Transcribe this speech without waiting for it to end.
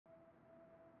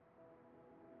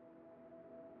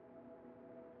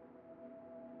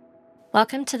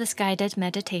Welcome to this guided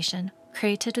meditation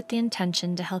created with the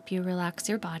intention to help you relax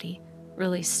your body,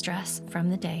 release stress from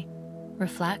the day,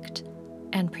 reflect,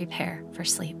 and prepare for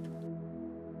sleep.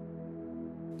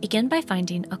 Begin by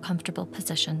finding a comfortable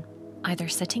position, either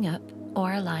sitting up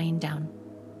or lying down.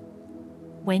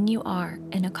 When you are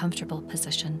in a comfortable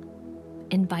position,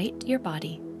 invite your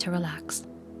body to relax,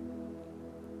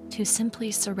 to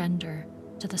simply surrender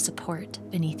to the support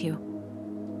beneath you.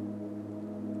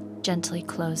 Gently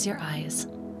close your eyes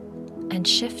and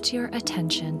shift your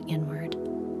attention inward.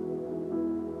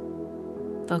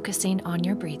 Focusing on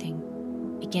your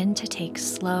breathing, begin to take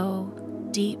slow,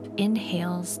 deep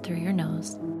inhales through your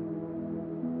nose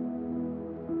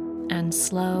and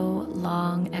slow,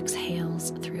 long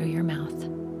exhales through your mouth.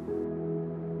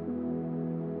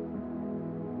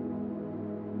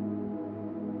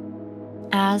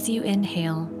 As you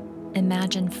inhale,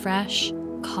 imagine fresh,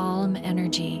 calm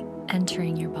energy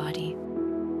entering your body.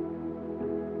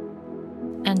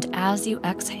 And as you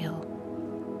exhale,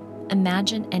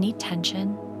 imagine any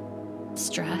tension,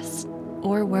 stress,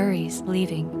 or worries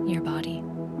leaving your body.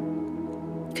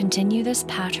 Continue this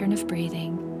pattern of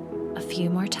breathing a few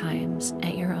more times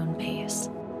at your own pace.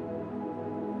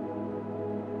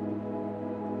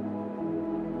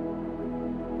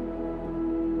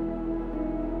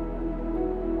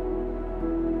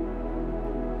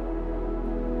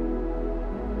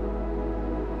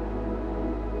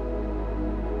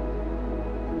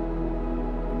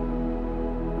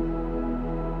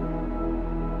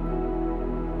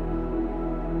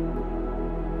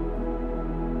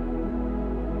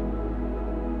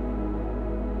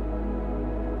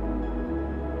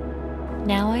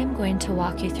 Now I am going to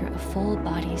walk you through a full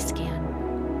body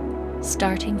scan,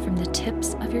 starting from the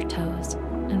tips of your toes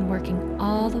and working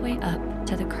all the way up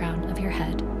to the crown of your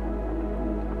head.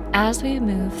 As we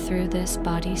move through this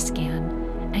body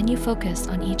scan and you focus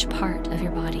on each part of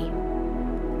your body,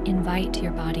 invite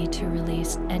your body to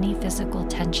release any physical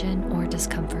tension or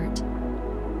discomfort.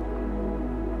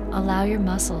 Allow your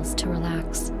muscles to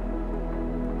relax,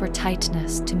 for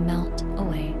tightness to melt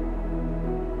away.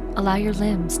 Allow your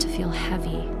limbs to feel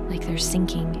heavy, like they're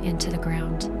sinking into the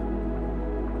ground.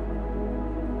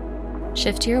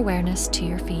 Shift your awareness to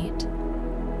your feet.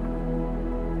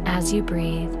 As you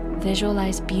breathe,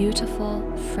 visualize beautiful,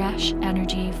 fresh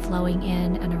energy flowing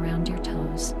in and around your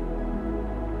toes,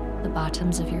 the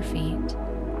bottoms of your feet,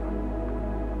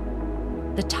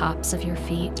 the tops of your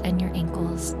feet and your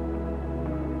ankles.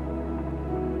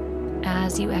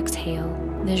 As you exhale,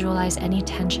 visualize any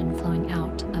tension flowing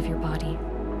out of your body.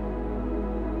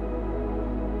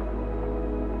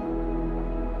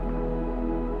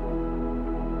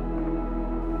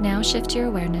 Now shift your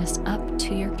awareness up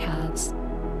to your calves,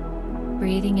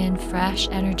 breathing in fresh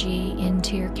energy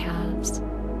into your calves,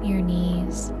 your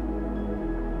knees,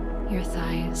 your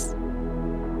thighs,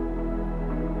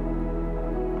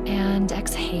 and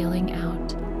exhaling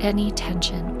out any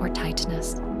tension or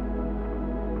tightness.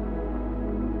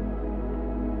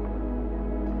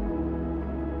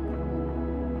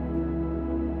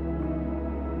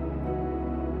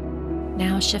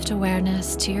 Now shift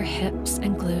awareness to your hips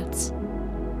and glutes,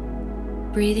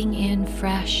 breathing in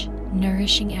fresh,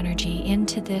 nourishing energy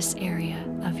into this area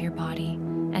of your body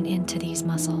and into these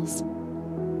muscles.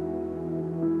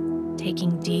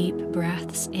 Taking deep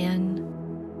breaths in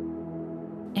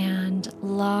and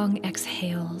long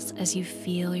exhales as you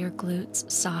feel your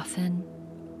glutes soften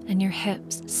and your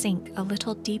hips sink a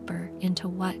little deeper into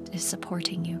what is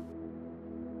supporting you.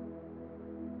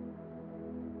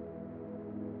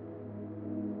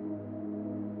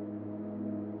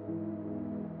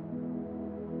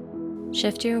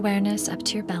 Shift your awareness up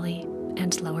to your belly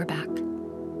and lower back.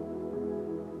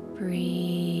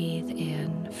 Breathe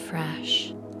in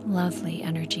fresh, lovely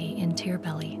energy into your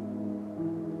belly.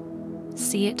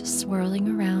 See it swirling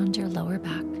around your lower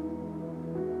back.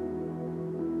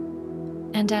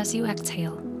 And as you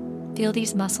exhale, feel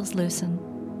these muscles loosen,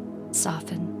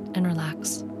 soften, and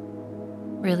relax,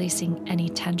 releasing any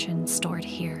tension stored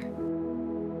here.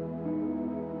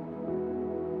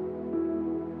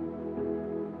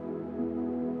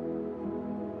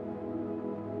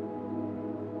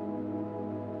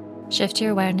 Shift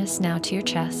your awareness now to your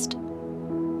chest,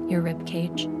 your rib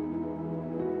cage,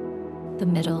 the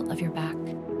middle of your back.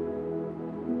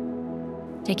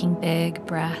 Taking big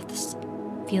breaths,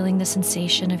 feeling the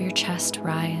sensation of your chest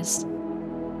rise.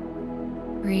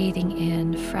 Breathing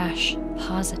in fresh,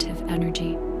 positive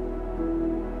energy.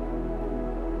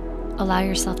 Allow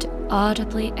yourself to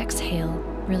audibly exhale,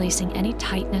 releasing any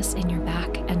tightness in your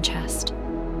back and chest.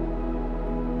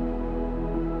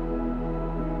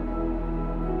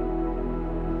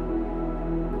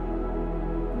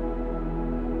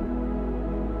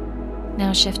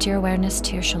 Now shift your awareness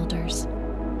to your shoulders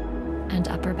and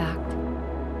upper back,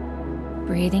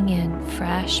 breathing in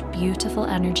fresh, beautiful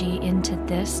energy into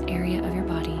this area of your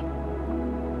body.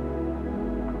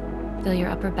 Feel your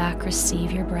upper back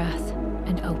receive your breath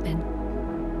and open.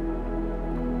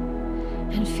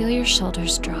 And feel your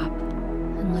shoulders drop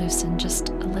and loosen just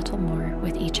a little more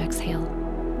with each exhale.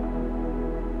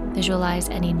 Visualize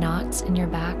any knots in your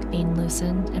back being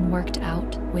loosened and worked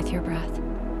out with your breath.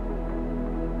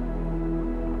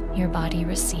 Your body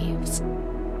receives.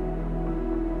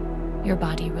 Your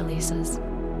body releases.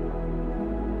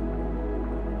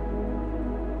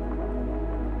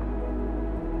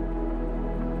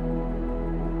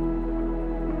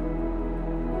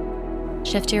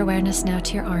 Shift your awareness now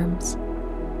to your arms,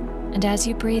 and as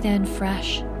you breathe in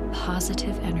fresh,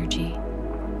 positive energy,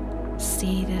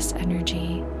 see this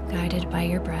energy guided by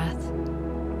your breath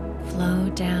flow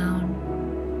down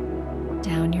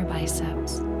your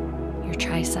biceps, your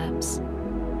triceps,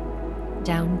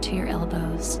 down to your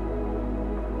elbows,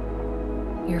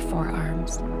 your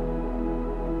forearms,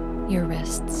 your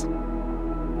wrists,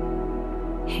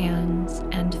 hands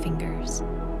and fingers.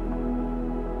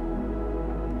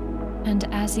 And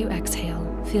as you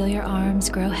exhale, feel your arms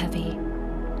grow heavy,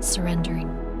 surrendering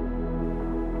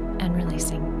and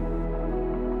releasing.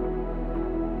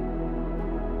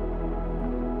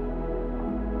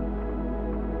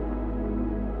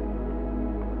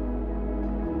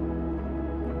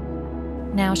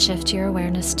 Now shift your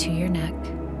awareness to your neck.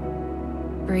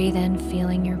 Breathe in,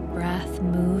 feeling your breath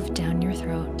move down your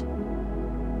throat.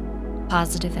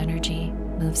 Positive energy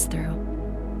moves through,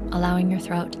 allowing your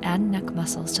throat and neck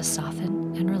muscles to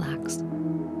soften and relax.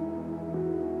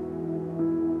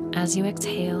 As you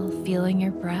exhale, feeling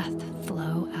your breath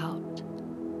flow out.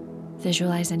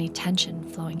 Visualize any tension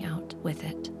flowing out with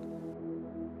it.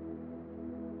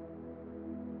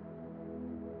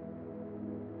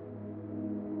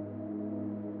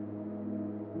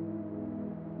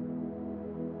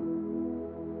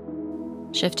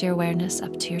 Shift your awareness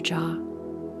up to your jaw.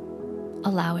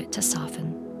 Allow it to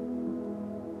soften,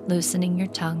 loosening your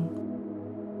tongue,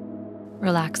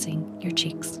 relaxing your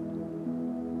cheeks.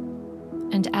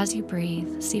 And as you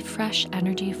breathe, see fresh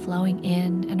energy flowing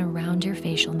in and around your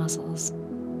facial muscles,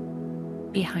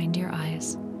 behind your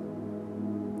eyes,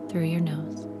 through your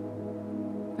nose,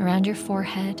 around your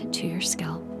forehead to your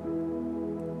scalp.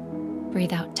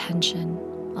 Breathe out tension,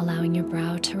 allowing your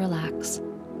brow to relax,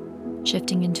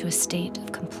 shifting into a state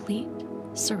of complete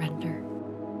surrender.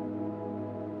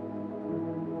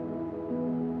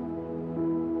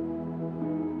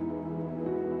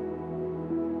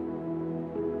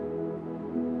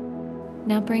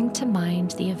 Now bring to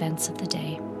mind the events of the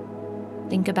day.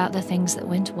 Think about the things that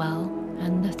went well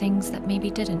and the things that maybe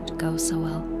didn't go so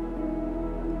well.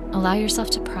 Allow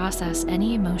yourself to process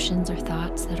any emotions or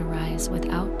thoughts that arise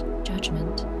without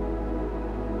judgment.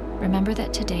 Remember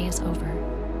that today is over,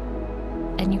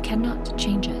 and you cannot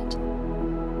change it.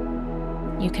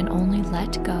 You can only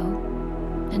let go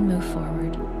and move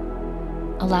forward.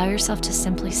 Allow yourself to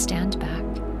simply stand back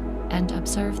and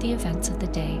observe the events of the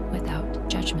day without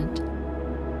judgment.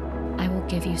 I will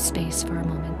give you space for a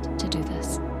moment to do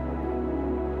this.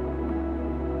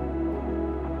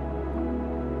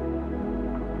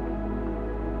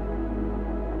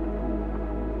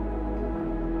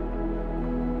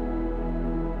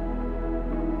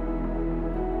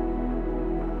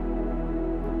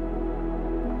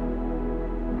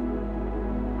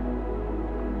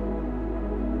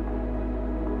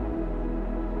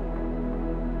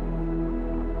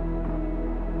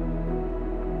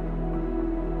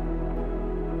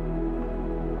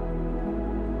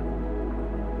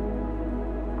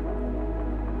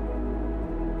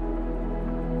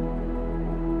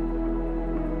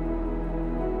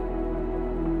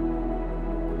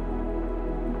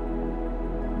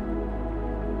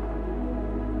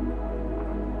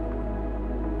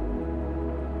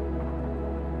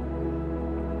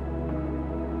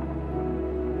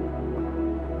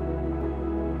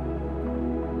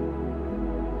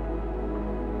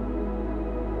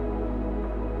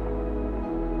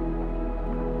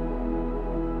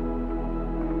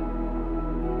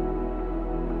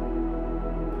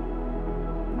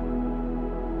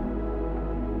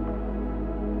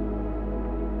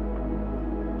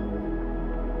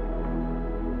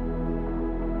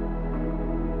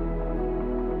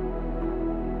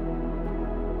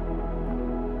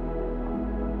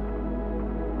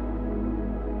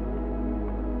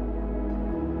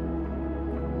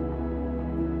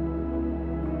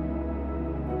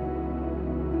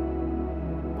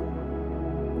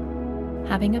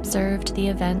 Having observed the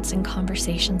events and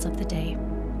conversations of the day,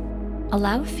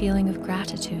 Allow a feeling of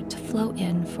gratitude to flow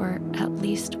in for at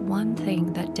least one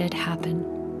thing that did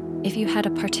happen. If you had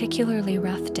a particularly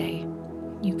rough day,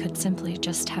 you could simply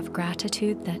just have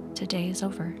gratitude that today is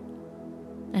over,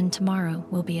 and tomorrow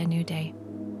will be a new day.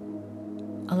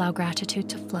 Allow gratitude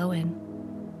to flow in,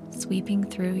 sweeping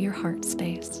through your heart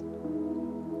space,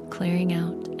 clearing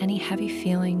out any heavy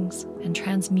feelings and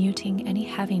transmuting any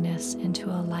heaviness into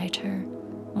a lighter,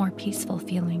 more peaceful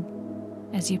feeling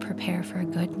as you prepare for a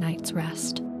good night's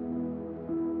rest.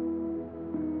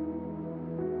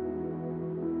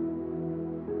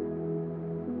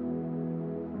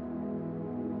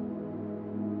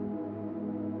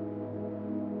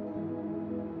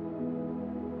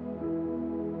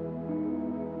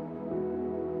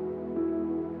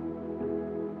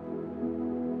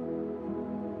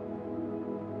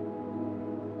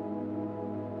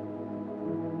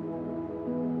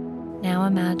 Now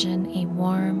imagine a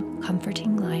warm,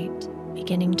 comforting light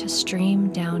beginning to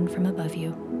stream down from above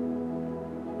you.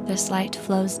 This light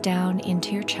flows down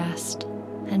into your chest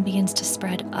and begins to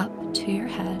spread up to your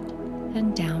head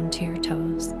and down to your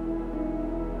toes.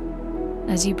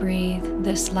 As you breathe,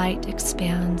 this light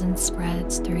expands and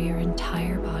spreads through your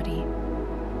entire body,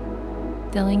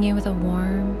 filling you with a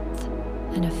warmth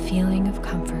and a feeling of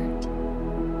comfort.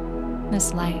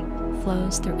 This light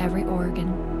flows through every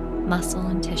organ, muscle,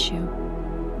 and tissue.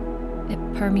 It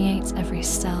permeates every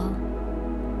cell,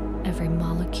 every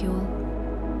molecule,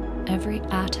 every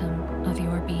atom of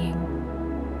your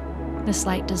being. This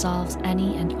light dissolves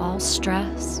any and all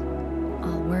stress,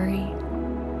 all worry,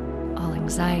 all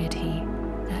anxiety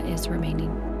that is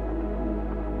remaining.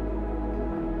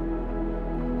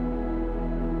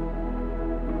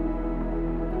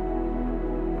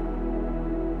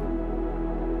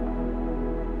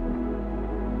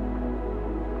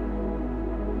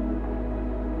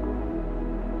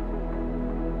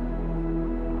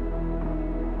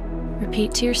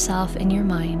 Repeat to yourself in your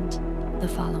mind the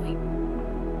following: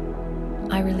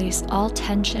 I release all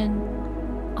tension,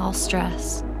 all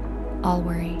stress, all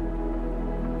worry.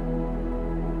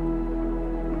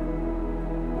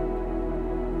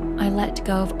 I let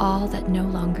go of all that no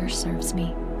longer serves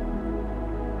me.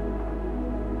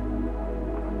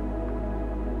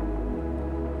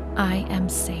 I am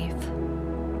safe.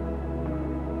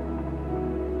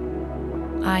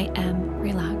 I am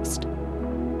relaxed.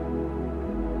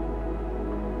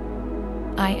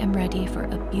 I am ready for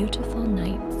a beautiful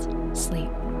night's sleep.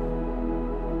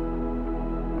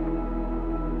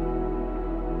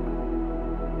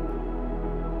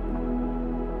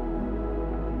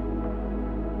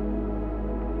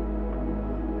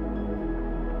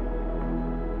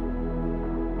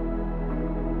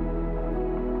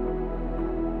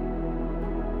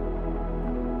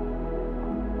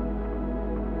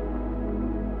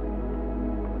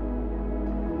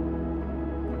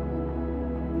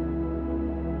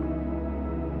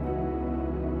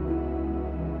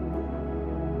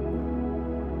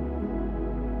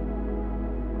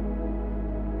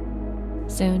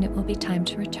 Soon it will be time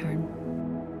to return.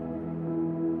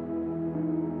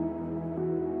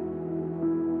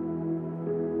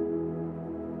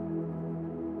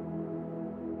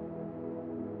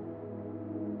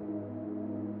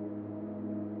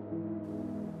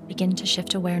 Begin to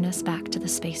shift awareness back to the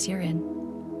space you're in.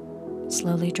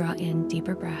 Slowly draw in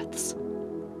deeper breaths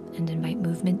and invite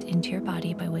movement into your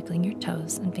body by wiggling your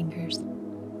toes and fingers.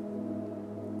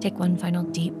 Take one final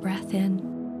deep breath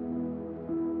in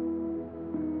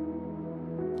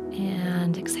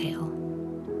and exhale.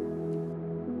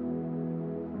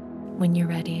 When you're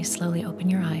ready, slowly open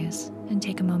your eyes and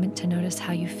take a moment to notice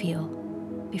how you feel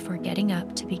before getting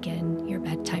up to begin your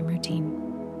bedtime routine.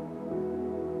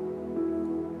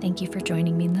 Thank you for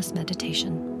joining me in this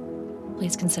meditation.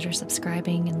 Please consider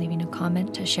subscribing and leaving a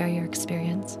comment to share your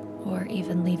experience, or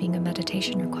even leaving a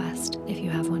meditation request if you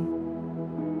have one.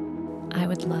 I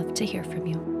would love to hear from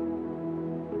you.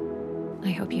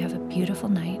 I hope you have a beautiful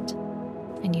night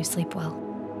and you sleep well.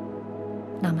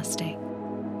 Namaste.